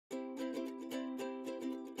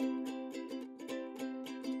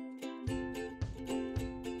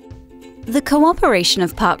The cooperation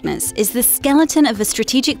of partners is the skeleton of a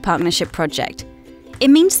strategic partnership project. It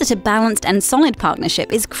means that a balanced and solid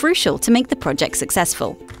partnership is crucial to make the project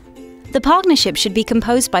successful. The partnership should be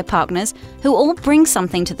composed by partners who all bring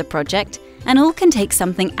something to the project and all can take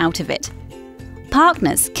something out of it.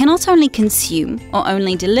 Partners cannot only consume or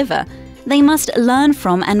only deliver, they must learn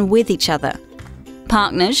from and with each other.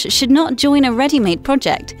 Partners should not join a ready-made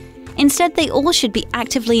project. Instead, they all should be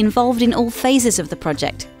actively involved in all phases of the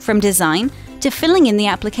project, from design to filling in the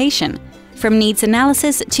application, from needs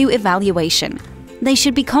analysis to evaluation. They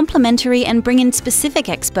should be complementary and bring in specific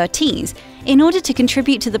expertise in order to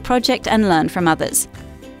contribute to the project and learn from others.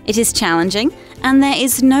 It is challenging, and there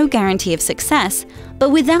is no guarantee of success, but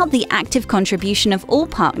without the active contribution of all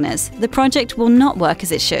partners, the project will not work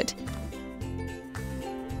as it should.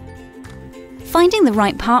 Finding the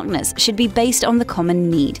right partners should be based on the common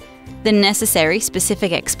need, the necessary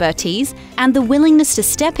specific expertise, and the willingness to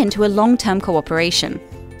step into a long-term cooperation.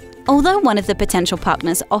 Although one of the potential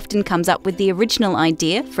partners often comes up with the original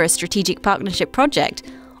idea for a strategic partnership project,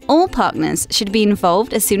 all partners should be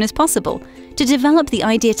involved as soon as possible to develop the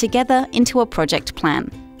idea together into a project plan.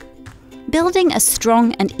 Building a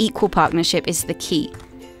strong and equal partnership is the key.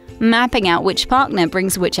 Mapping out which partner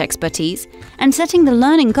brings which expertise and setting the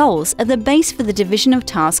learning goals are the base for the division of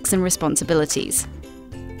tasks and responsibilities.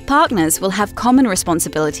 Partners will have common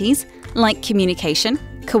responsibilities like communication,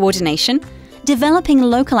 coordination, developing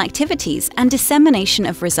local activities, and dissemination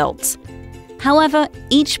of results. However,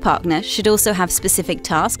 each partner should also have specific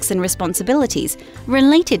tasks and responsibilities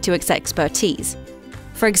related to its expertise.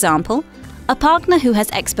 For example, a partner who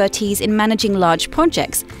has expertise in managing large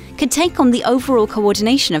projects could take on the overall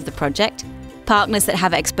coordination of the project. Partners that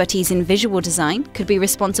have expertise in visual design could be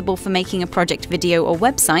responsible for making a project video or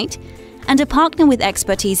website, and a partner with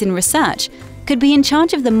expertise in research could be in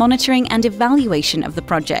charge of the monitoring and evaluation of the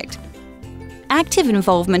project. Active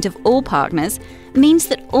involvement of all partners means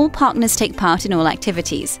that all partners take part in all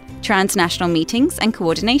activities, transnational meetings, and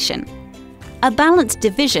coordination. A balanced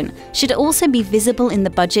division should also be visible in the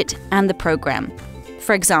budget and the program.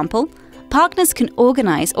 For example, partners can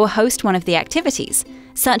organize or host one of the activities,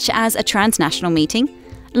 such as a transnational meeting,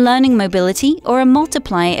 learning mobility, or a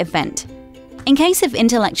multiplier event. In case of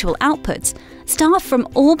intellectual outputs, staff from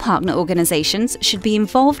all partner organizations should be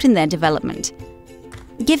involved in their development.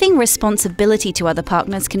 Giving responsibility to other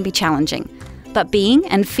partners can be challenging, but being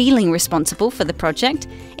and feeling responsible for the project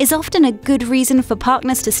is often a good reason for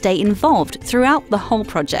partners to stay involved throughout the whole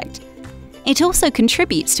project. It also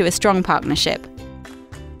contributes to a strong partnership.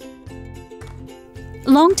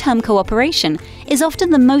 Long-term cooperation is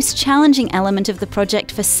often the most challenging element of the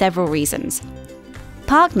project for several reasons.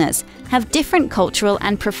 Partners have different cultural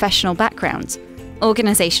and professional backgrounds,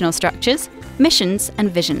 organizational structures, missions,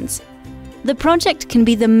 and visions. The project can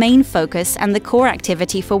be the main focus and the core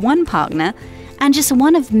activity for one partner and just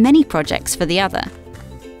one of many projects for the other.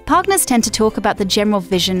 Partners tend to talk about the general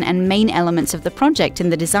vision and main elements of the project in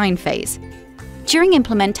the design phase. During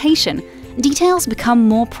implementation, details become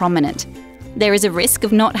more prominent. There is a risk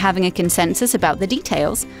of not having a consensus about the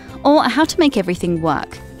details or how to make everything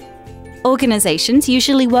work. Organizations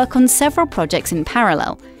usually work on several projects in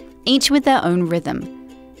parallel, each with their own rhythm.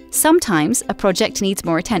 Sometimes a project needs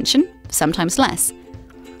more attention, sometimes less.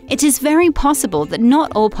 It is very possible that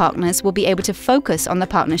not all partners will be able to focus on the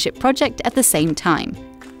partnership project at the same time.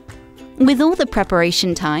 With all the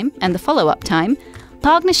preparation time and the follow-up time,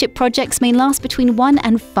 partnership projects may last between 1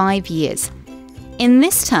 and 5 years. In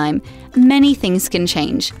this time, many things can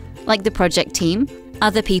change, like the project team,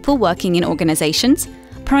 other people working in organizations,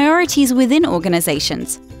 priorities within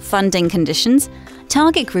organizations, funding conditions,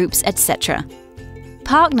 target groups, etc.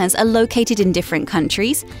 Partners are located in different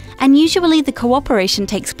countries, and usually the cooperation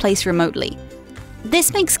takes place remotely.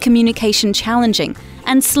 This makes communication challenging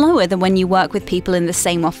and slower than when you work with people in the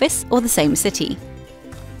same office or the same city.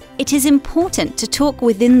 It is important to talk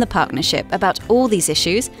within the partnership about all these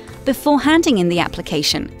issues before handing in the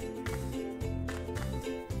application.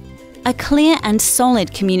 A clear and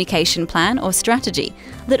solid communication plan or strategy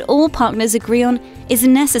that all partners agree on is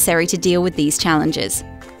necessary to deal with these challenges.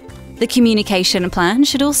 The communication plan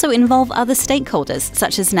should also involve other stakeholders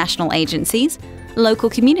such as national agencies, local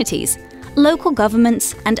communities, local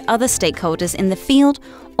governments, and other stakeholders in the field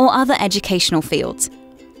or other educational fields.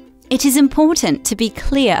 It is important to be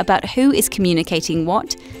clear about who is communicating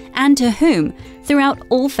what and to whom throughout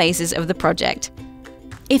all phases of the project.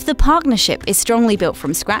 If the partnership is strongly built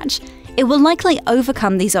from scratch, it will likely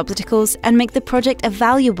overcome these obstacles and make the project a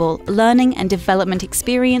valuable learning and development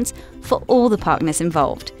experience for all the partners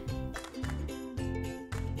involved.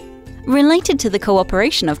 Related to the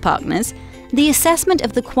cooperation of partners, The assessment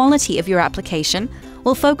of the quality of your application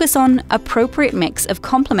will focus on appropriate mix of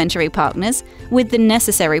complementary partners with the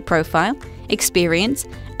necessary profile, experience,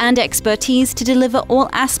 and expertise to deliver all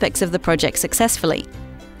aspects of the project successfully.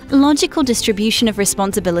 Logical distribution of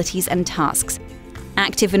responsibilities and tasks.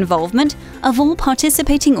 Active involvement of all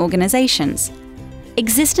participating organizations.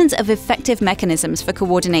 Existence of effective mechanisms for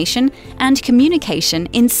coordination and communication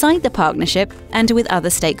inside the partnership and with other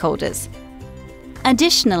stakeholders.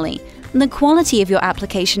 Additionally, the quality of your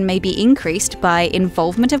application may be increased by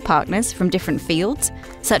involvement of partners from different fields,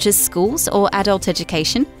 such as schools or adult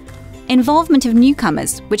education, involvement of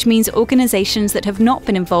newcomers, which means organizations that have not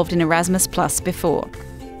been involved in Erasmus Plus before.